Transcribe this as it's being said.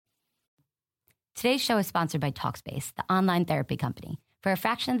Today's show is sponsored by Talkspace, the online therapy company. For a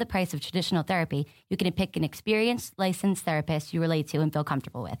fraction of the price of traditional therapy, you can pick an experienced, licensed therapist you relate to and feel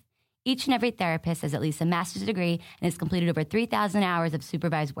comfortable with. Each and every therapist has at least a master's degree and has completed over 3,000 hours of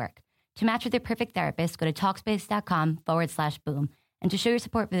supervised work. To match with your perfect therapist, go to Talkspace.com/boom. And to show your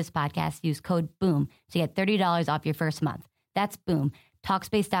support for this podcast, use code BOOM to get $30 off your first month. That's BOOM.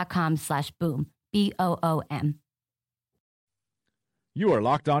 Talkspace.com/boom. BOOM. You are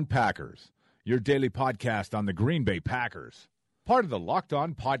Locked On Packers, your daily podcast on the Green Bay Packers. Part of the Locked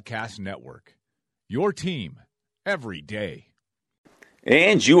On Podcast Network. Your team every day.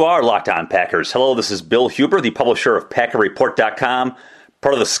 And you are Locked On Packers. Hello, this is Bill Huber, the publisher of PackerReport.com,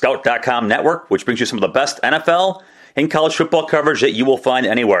 part of the Scout.com network, which brings you some of the best NFL and college football coverage that you will find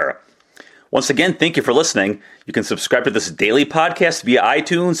anywhere. Once again, thank you for listening. You can subscribe to this daily podcast via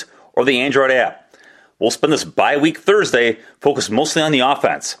iTunes or the Android app. We'll spend this bye-week Thursday focused mostly on the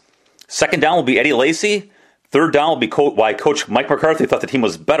offense. Second down will be Eddie Lacy. Third down will be why Coach Mike McCarthy thought the team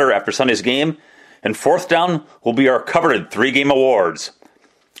was better after Sunday's game. And fourth down will be our coveted three-game awards.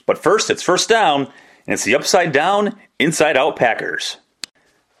 But first, it's first down, and it's the upside-down, inside-out Packers.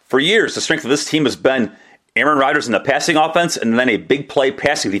 For years, the strength of this team has been Aaron Rodgers in the passing offense and then a big play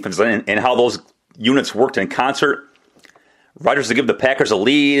passing defense and how those units worked in concert. Rodgers would give the Packers a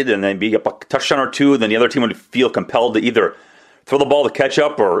lead and then be up a touchdown or two, then the other team would feel compelled to either throw the ball to catch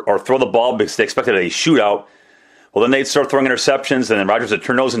up or throw the ball because they expected a shootout. Well, then they'd start throwing interceptions, and then Rodgers would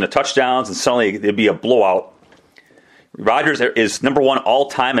turn those into touchdowns, and suddenly it'd be a blowout. Rodgers is number one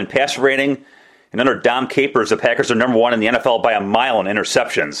all-time in pass rating, and under Dom Capers, the Packers are number one in the NFL by a mile in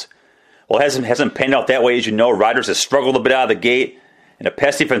interceptions. Well, it hasn't panned out that way, as you know. Rodgers has struggled a bit out of the gate, and the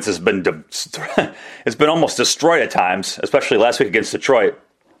pass defense has been it's been almost destroyed at times, especially last week against Detroit.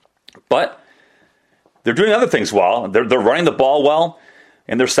 But they're doing other things well. They're running the ball well.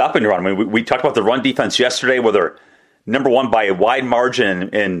 And they're stopping the run. I mean, we talked about the run defense yesterday, where they're number one by a wide margin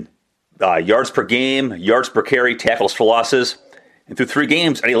in yards per game, yards per carry, tackles for losses. And through 3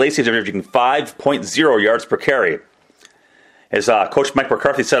 games, Eddie Lacy is averaging 5.0 yards per carry. As Coach Mike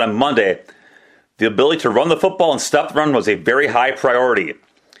McCarthy said on Monday, the ability to run the football and stop the run was a very high priority. It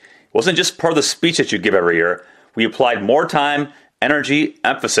wasn't just part of the speech that you give every year. We applied more time, energy,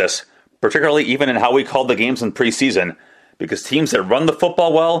 emphasis, particularly even in how we called the games in preseason, because teams that run the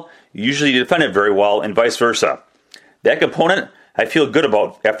football well usually defend it very well and vice versa. That component I feel good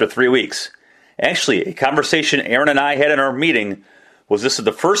about after 3 weeks. Actually, a conversation Aaron and I had in our meeting was this is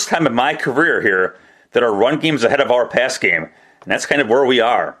the first time in my career here that our run game is ahead of our pass game. And that's kind of where we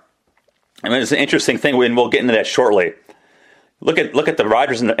are. I mean, it's an interesting thing, and we'll get into that shortly. Look at the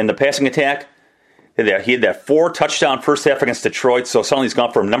Rodgers in the passing attack. He had that 4-touchdown first half against Detroit, so suddenly he's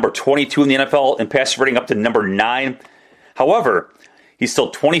gone from number 22 in the NFL in pass rating up to number 9. However, he's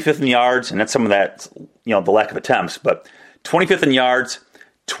still 25th in yards, and that's some of that, the lack of attempts. But 25th in yards,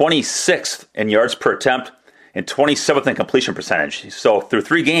 26th in yards per attempt, and 27th in completion percentage. So through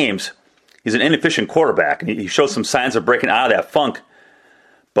 3 games, he's an inefficient quarterback, and he shows some signs of breaking out of that funk.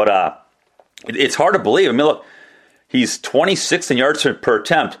 But it's hard to believe. I mean, look, he's 26th in yards per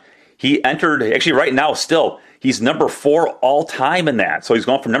attempt. He entered, actually right now still, he's number 4 all-time in that. So he's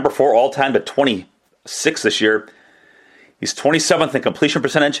gone from number 4 all-time to 26 this year. He's 27th in completion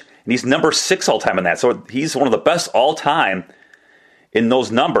percentage, and he's number 6 all-time in that. So he's one of the best all-time in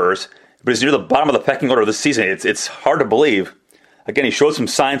those numbers, but he's near the bottom of the pecking order this season. It's hard to believe. Again, he showed some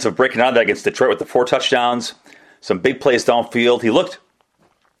signs of breaking out of that against Detroit with the 4 touchdowns, some big plays downfield. He looked,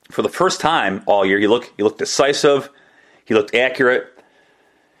 for the first time all year, he looked decisive. He looked accurate.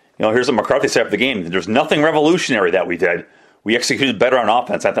 Here's what McCarthy said after the game. There's nothing revolutionary that we did. We executed better on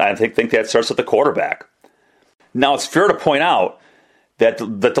offense. I think that starts with the quarterback. Now, it's fair to point out that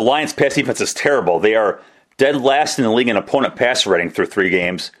the Lions' pass defense is terrible. They are dead last in the league in opponent pass rating through 3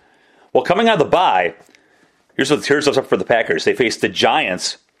 games. Well, coming out of the bye, here's what's up for the Packers. They face the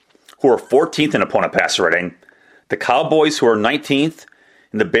Giants, who are 14th in opponent pass rating, the Cowboys, who are 19th,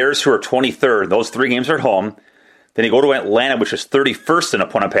 and the Bears, who are 23rd. Those 3 games are at home. Then they go to Atlanta, which is 31st in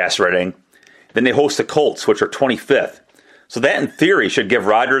opponent pass rating. Then they host the Colts, which are 25th. So that, in theory, should give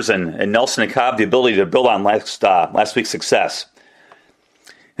Rodgers and Nelson and Cobb the ability to build on last week's success.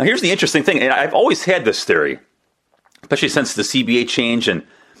 Now, here's the interesting thing, and I've always had this theory, especially since the CBA change, and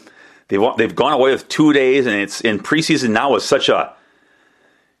they've gone away with 2 days, and it's in preseason now is such a,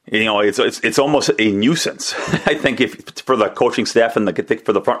 it's almost a nuisance. I think for the coaching staff and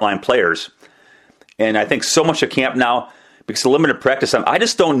for the frontline players, and I think so much of camp now because of limited practice time. I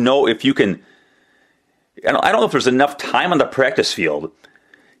just don't know if you can. I don't know if there's enough time on the practice field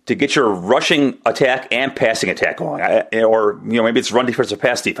to get your rushing attack and passing attack going, or maybe it's run defense or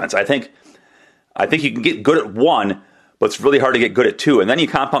pass defense. I think I think you can get good at one, but it's really hard to get good at two. And then you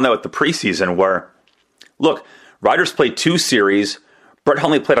compound that with the preseason where, look, Rodgers played 2 series. Brett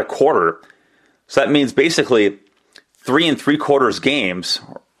Hundley played a quarter. So that means basically 3 3/4 games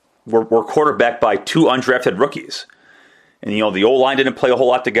were quarterbacked by 2 undrafted rookies. And, the O-line didn't play a whole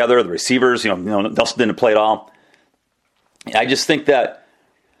lot together. The receivers, Nelson didn't play at all. I think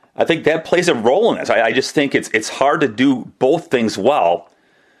that plays a role in this. I just think it's hard to do both things well.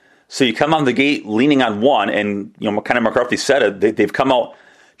 So you come out of the gate leaning on one, and kind of McCarthy said it. They've come out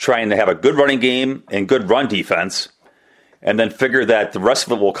trying to have a good running game and good run defense, and then figure that the rest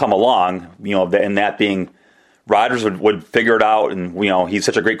of it will come along. And that being Rodgers would figure it out, and he's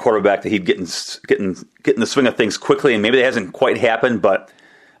such a great quarterback that he'd get in the swing of things quickly. And maybe that hasn't quite happened, but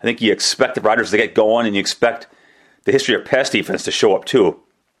I think you expect Rodgers to get going, and you expect the history of pass defense to show up too.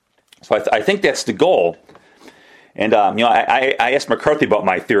 So I think that's the goal. And, I asked McCarthy about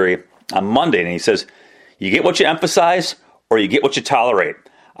my theory on Monday, and he says, you get what you emphasize or you get what you tolerate.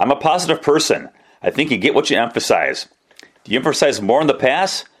 I'm a positive person. I think you get what you emphasize. Do you emphasize more in the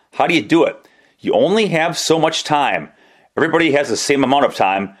pass? How do you do it? You only have so much time. Everybody has the same amount of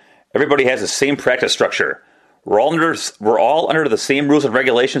time. Everybody has the same practice structure. We're all under the same rules and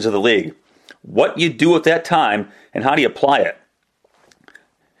regulations of the league. What you do with that time and how do you apply it?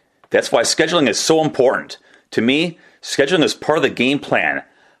 That's why scheduling is so important. To me, scheduling is part of the game plan.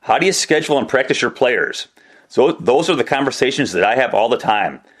 How do you schedule and practice your players? So those are the conversations that I have all the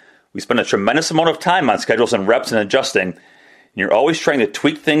time. We spend a tremendous amount of time on schedules and reps and adjusting. And you're always trying to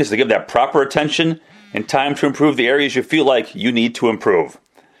tweak things to give that proper attention and time to improve the areas you feel like you need to improve.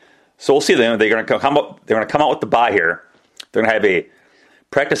 So we'll see them. They're going to come out with the bye here. They're going to have a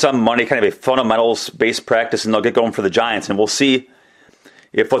practice on Monday, kind of a fundamentals-based practice, and they'll get going for the Giants. And we'll see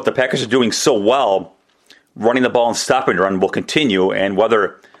if what the Packers are doing so well, running the ball and stopping the run, will continue, and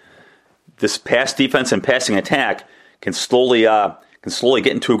whether this pass defense and passing attack can slowly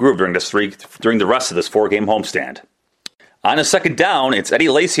get into a groove during the rest of this 4-game homestand. On a second down, it's Eddie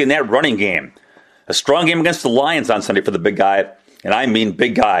Lacy in that running game. A strong game against the Lions on Sunday for the big guy, and I mean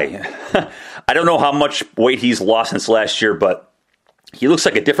big guy. I don't know how much weight he's lost since last year, but he looks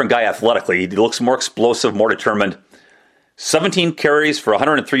like a different guy athletically. He looks more explosive, more determined. 17 carries for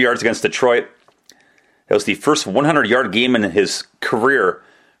 103 yards against Detroit. That was the first 100-yard game in his career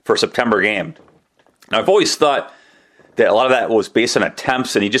for a September game. Now, I've always thought that a lot of that was based on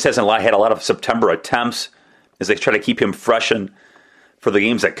attempts, and he just hasn't had a lot of September attempts as they try to keep him fresh for the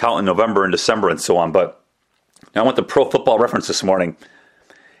games that count in November and December and so on. But I went to Pro Football Reference this morning.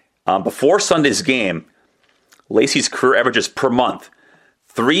 Before Sunday's game, Lacy's career averages per month,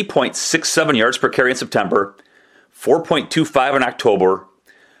 3.67 yards per carry in September, 4.25 in October,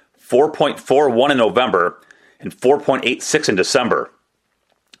 4.41 in November, and 4.86 in December.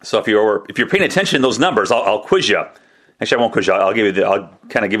 So if you're paying attention to those numbers, I'll quiz you. Actually, I won't quiz you. I'll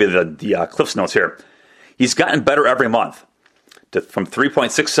kind of give you the Cliff's Notes here. He's gotten better every month, from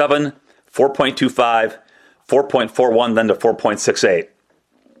 3.67, 4.25, 4.41, then to 4.68.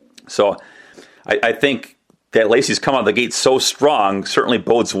 So I think that Lacy's come out of the gate so strong certainly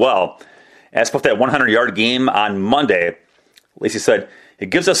bodes well. As for that 100-yard game on Monday, Lacy said, it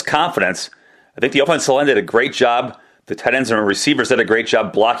gives us confidence. I think the offensive line did a great job. The tight ends and receivers did a great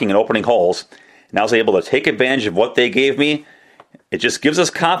job blocking and opening holes. And I was able to take advantage of what they gave me. It just gives us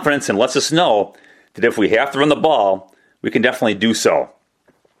confidence and lets us know that if we have to run the ball, we can definitely do so.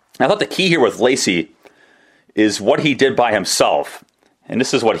 I thought the key here with Lacy is what he did by himself. And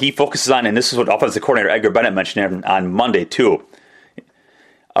this is what he focuses on, and this is what offensive coordinator Edgar Bennett mentioned on Monday, too.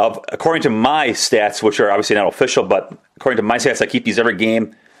 According to my stats, which are obviously not official, but according to my stats, I keep these every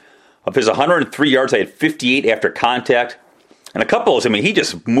game. Of his 103 yards, I had 58 after contact. And a couple of those, he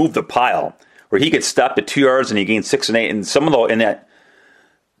just moved the pile, where he gets stopped at 2 yards and he gained 6 and 8. And some of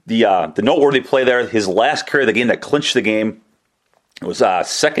the noteworthy play there, his last carry of the game that clinched the game, it was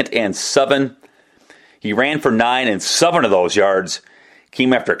 2nd and 7. He ran for 9, and 7 of those yards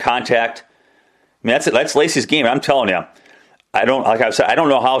came after contact. That's Lacy's game. I'm telling you. I don't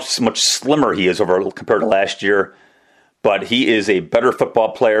know how much slimmer he is compared to last year, but he is a better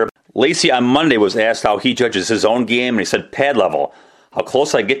football player. Lacy on Monday was asked how he judges his own game, and he said pad level, how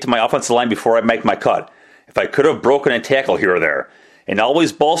close I get to my offensive line before I make my cut, if I could have broken a tackle here or there, and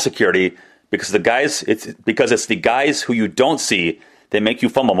always ball security because it's the guys who you don't see that make you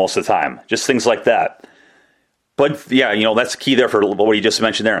fumble most of the time, just things like that. But yeah, that's key there for what you just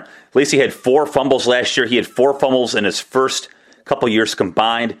mentioned there. Lacy had 4 fumbles last year. He had 4 fumbles in his first couple years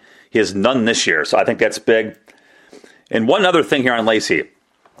combined. He has none this year, so I think that's big. And one other thing here on Lacy,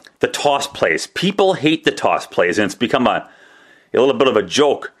 the toss plays. People hate the toss plays, and it's become a little bit of a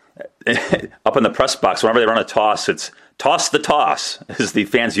joke up in the press box, whenever they run a toss, it's toss the toss, is the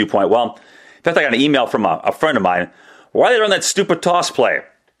fans' viewpoint. Well, in fact, I got an email from a friend of mine. Why did they run that stupid toss play?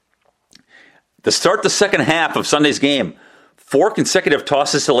 To start the second half of Sunday's game, 4 consecutive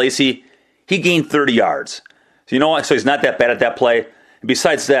tosses to Lacy, he gained 30 yards. So you know what? So he's not that bad at that play. And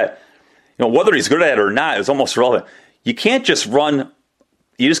besides that, whether he's good at it or not is almost irrelevant. You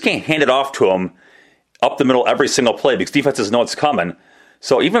just can't hand it off to him up the middle every single play because defenses know it's coming.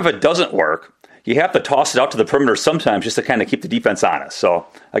 So even if it doesn't work, you have to toss it out to the perimeter sometimes just to kind of keep the defense honest. So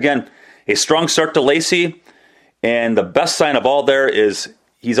again, a strong start to Lacy, and the best sign of all there is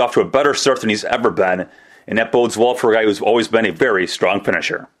he's off to a better start than he's ever been, and that bodes well for a guy who's always been a very strong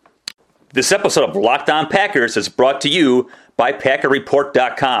finisher. This episode of Locked On Packers is brought to you by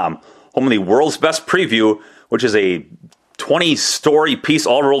PackerReport.com, home of the world's best preview, which is a 20-story piece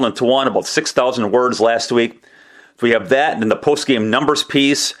all rolled into one, about 6,000 words last week. So we have that, and then the post-game numbers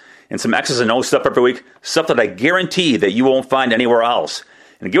piece, and some X's and O's stuff every week, stuff that I guarantee that you won't find anywhere else.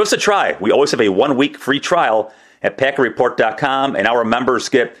 And give us a try. We always have a 1-week free trial at PackerReport.com, and our members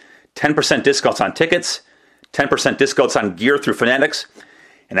get 10% discounts on tickets, 10% discounts on gear through Fanatics,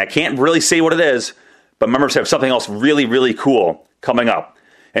 and I can't really say what it is, but members have something else really, really cool coming up.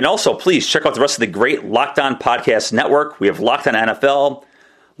 And also, please check out the rest of the great Locked On Podcast Network. We have Locked On NFL,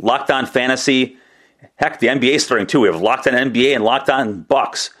 Locked On Fantasy. Heck, the NBA is starting too. We have Locked On NBA and Locked On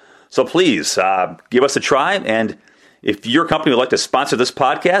Bucks. So please, give us a try. And if your company would like to sponsor this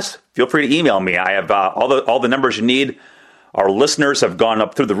podcast, feel free to email me. I have all the numbers you need. Our listeners have gone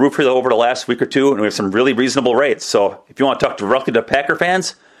up through the roof here over the last week or two, and we have some really reasonable rates. So if you want to talk directly to Packer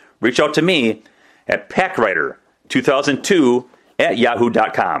fans, reach out to me at PackWriter2002 at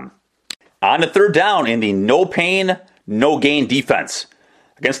yahoo.com. On to third down in the no pain, no gain defense.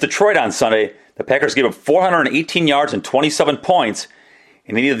 Against Detroit on Sunday, the Packers gave up 418 yards and 27 points,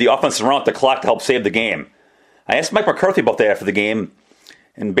 and they needed the offense to run out the clock to help save the game. I asked Mike McCarthy about that after the game,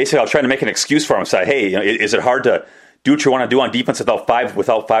 and basically I was trying to make an excuse for him. I said, hey, is it hard to do what you want to do on defense without five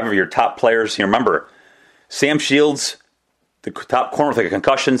of your top players? Remember, Sam Shields, the top corner with a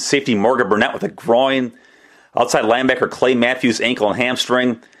concussion, safety Morgan Burnett with a groin, outside linebacker Clay Matthews, ankle and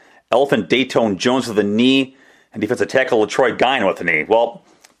hamstring, Elephant Dayton Jones with a knee, and defensive tackle LaTroy Guinan with a knee. Well,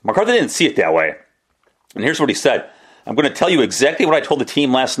 McCarthy didn't see it that way. And here's what he said. I'm going to tell you exactly what I told the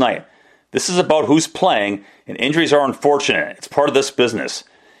team last night. This is about who's playing, and injuries are unfortunate. It's part of this business.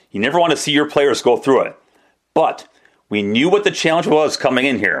 You never want to see your players go through it. But we knew what the challenge was coming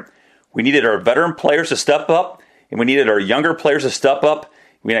in here. We needed our veteran players to step up, and we needed our younger players to step up.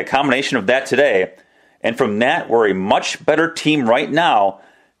 We had a combination of that today. And from that, we're a much better team right now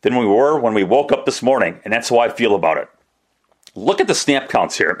than we were when we woke up this morning. And that's how I feel about it. Look at the snap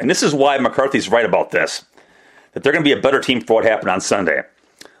counts here. And this is why McCarthy's right about this. That they're going to be a better team for what happened on Sunday.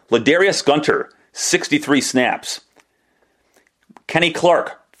 Ladarius Gunter, 63 snaps. Kenny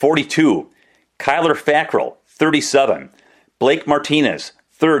Clark, 42. Kyler Fackrell, 37. Blake Martinez,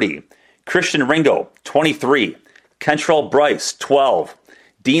 30. Christian Ringo, 23. Kentrell Bryce, 12.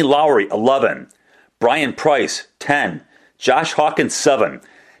 Dean Lowry, 11. Brian Price, 10. Josh Hawkins, 7.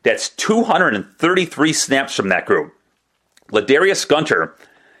 That's 233 snaps from that group. Ladarius Gunter,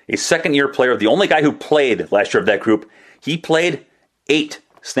 a second-year player, the only guy who played last year of that group, he played 8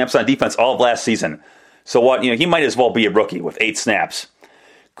 snaps on defense all of last season. So what? He might as well be a rookie with 8 snaps.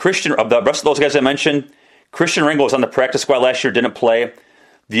 Of the rest of those guys I mentioned, Christian Ringo was on the practice squad last year, didn't play.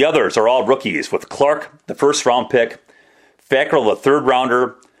 The others are all rookies, with Clark, the first-round pick, Fackrell, the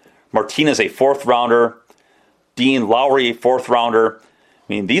third-rounder, Martinez, a fourth-rounder, Dean Lowry, a fourth-rounder.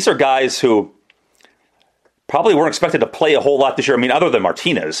 These are guys who probably weren't expected to play a whole lot this year. Other than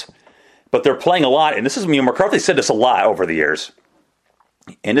Martinez. But they're playing a lot. And this is, McCarthy said this a lot over the years.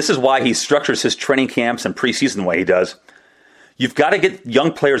 And this is why he structures his training camps and preseason the way he does. You've got to get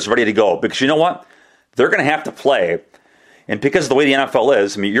young players ready to go. Because you know what? They're going to have to play. And because of the way the NFL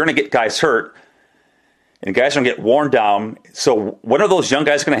is, you're going to get guys hurt. And guys are going to get worn down. So when are those young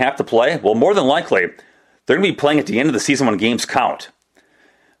guys going to have to play? Well, more than likely, they're going to be playing at the end of the season when games count.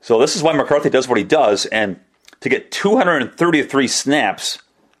 So this is why McCarthy does what he does. And to get 233 snaps,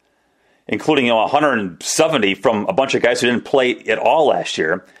 including 170 from a bunch of guys who didn't play at all last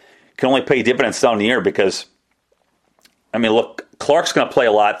year, can only pay dividends down the year because, look, Clark's going to play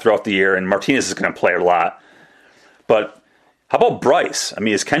a lot throughout the year, and Martinez is going to play a lot. But how about Bryce?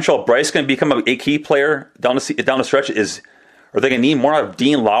 Is Kentrell Bryce going to become a key player down the stretch? Are they going to need more out of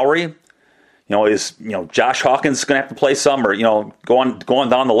Dean Lowry? Is Josh Hawkins going to have to play some, or going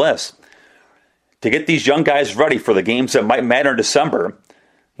down the list to get these young guys ready for the games that might matter in December?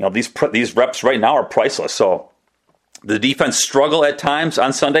 These reps right now are priceless. So The defense struggle at times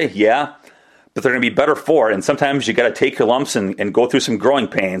on Sunday, yeah, but they're going to be better for it. And sometimes you got to take your lumps and go through some growing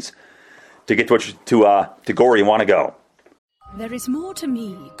pains to get to go where you want to go. There is more to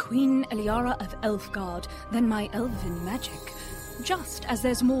me, Queen Eliara of Elfgard, than my elven magic. Just as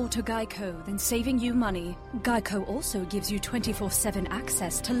there's more to Geico than saving you money, Geico also gives you 24/7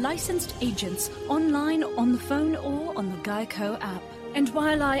 access to licensed agents online, on the phone, or on the Geico app. And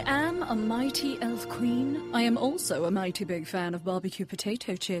while I am a mighty elf queen, I am also a mighty big fan of barbecue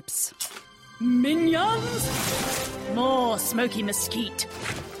potato chips. Minions! More smoky mesquite.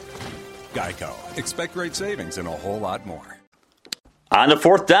 Geico. Expect great savings and a whole lot more. On the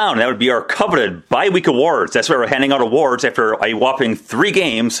fourth down, that would be our coveted bye-week awards. That's why we're handing out awards after a whopping 3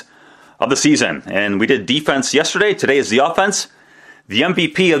 games of the season. And we did defense yesterday. Today is the offense. The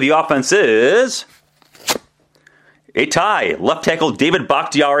MVP of the offense is a tie. Left tackle David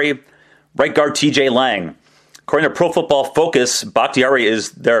Bakhtiari, right guard TJ Lang. According to Pro Football Focus, Bakhtiari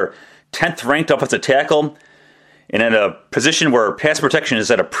is their 10th ranked offensive tackle. And in a position where pass protection is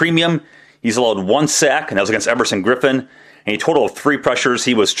at a premium, he's allowed 1 sack, and that was against Emerson Griffin. And a total of 3 pressures.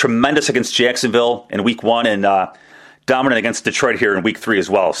 He was tremendous against Jacksonville in Week 1 and dominant against Detroit here in Week 3 as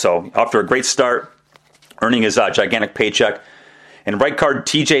well. So after a great start, earning his gigantic paycheck. And right guard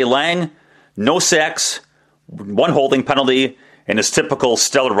TJ Lang, no sacks, 1 holding penalty, and his typical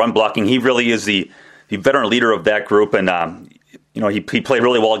stellar run blocking. He really is the veteran leader of that group. And he played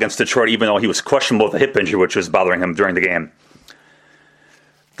really well against Detroit, even though he was questionable with a hip injury, which was bothering him during the game.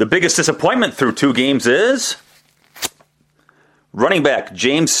 The biggest disappointment through 2 games is running back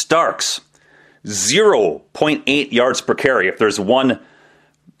James Starks, 0.8 yards per carry. If there's one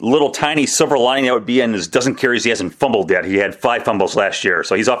little tiny silver lining, that would be in his dozen carries he hasn't fumbled yet. He had 5 fumbles last year,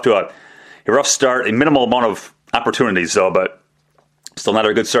 so he's off to a rough start. A minimal amount of opportunities, though, but still not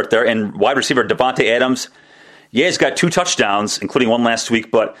a good start there. And wide receiver Devontae Adams, yeah, he's got 2 touchdowns, including 1 last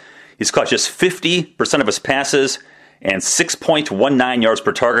week, but he's caught just 50% of his passes and 6.19 yards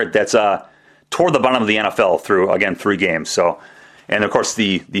per target. That's toward the bottom of the NFL through, again, 3 games. So. And, of course,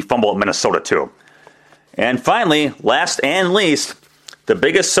 the fumble at Minnesota, too. And finally, last and least, the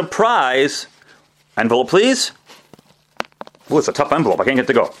biggest surprise. Envelope, please. Oh, it's a tough envelope. I can't get it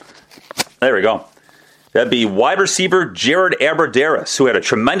to go. There we go. That'd be wide receiver Jared Abbrederis, who had a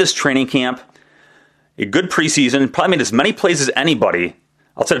tremendous training camp, a good preseason, probably made as many plays as anybody,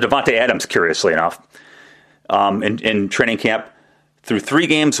 outside of Devontae Adams, curiously enough, in training camp. Through 3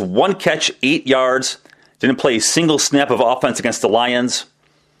 games, 1 catch, 8 yards. Didn't play a single snap of offense against the Lions.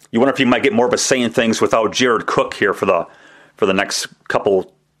 You wonder if he might get more of a say in things without Jared Cook here for the next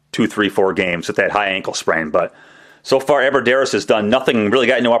couple, 2, 3, 4 games with that high ankle sprain. But so far, Abbrederis has done nothing, really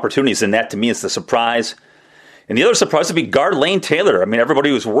got no opportunities, and that to me is the surprise. And the other surprise would be guard Lane Taylor. I mean, everybody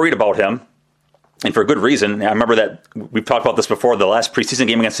was worried about him, and for good reason. I remember that we've talked about this before, the last preseason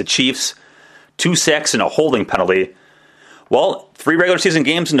game against the Chiefs, 2 sacks and a holding penalty. Well, 3 regular season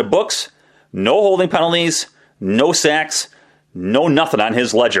games in the books. No holding penalties, no sacks, no nothing on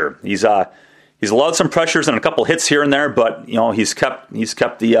his ledger. He's allowed some pressures and a couple hits here and there, but he's kept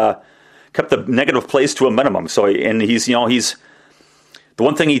the negative plays to a minimum. So he's the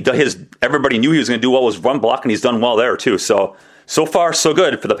one thing everybody knew he was going to do well was run block, and he's done well there too. So far so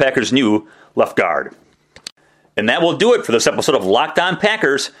good for the Packers' new left guard. And that will do it for this episode of Locked On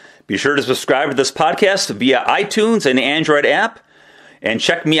Packers. Be sure to subscribe to this podcast via iTunes and the Android app. And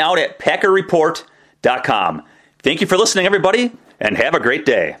check me out at PackerReport.com. Thank you for listening, everybody, and have a great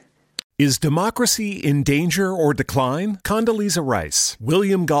day. Is democracy in danger or decline? Condoleezza Rice,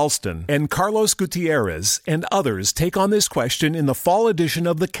 William Galston, and Carlos Gutierrez and others take on this question in the fall edition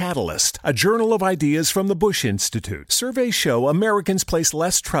of The Catalyst, a journal of ideas from the Bush Institute. Surveys show Americans place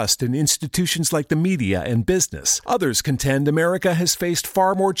less trust in institutions like the media and business. Others contend America has faced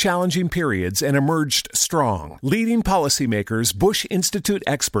far more challenging periods and emerged strong. Leading policymakers, Bush Institute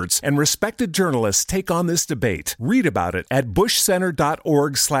experts, and respected journalists take on this debate. Read about it at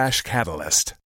bushcenter.org/catalyst.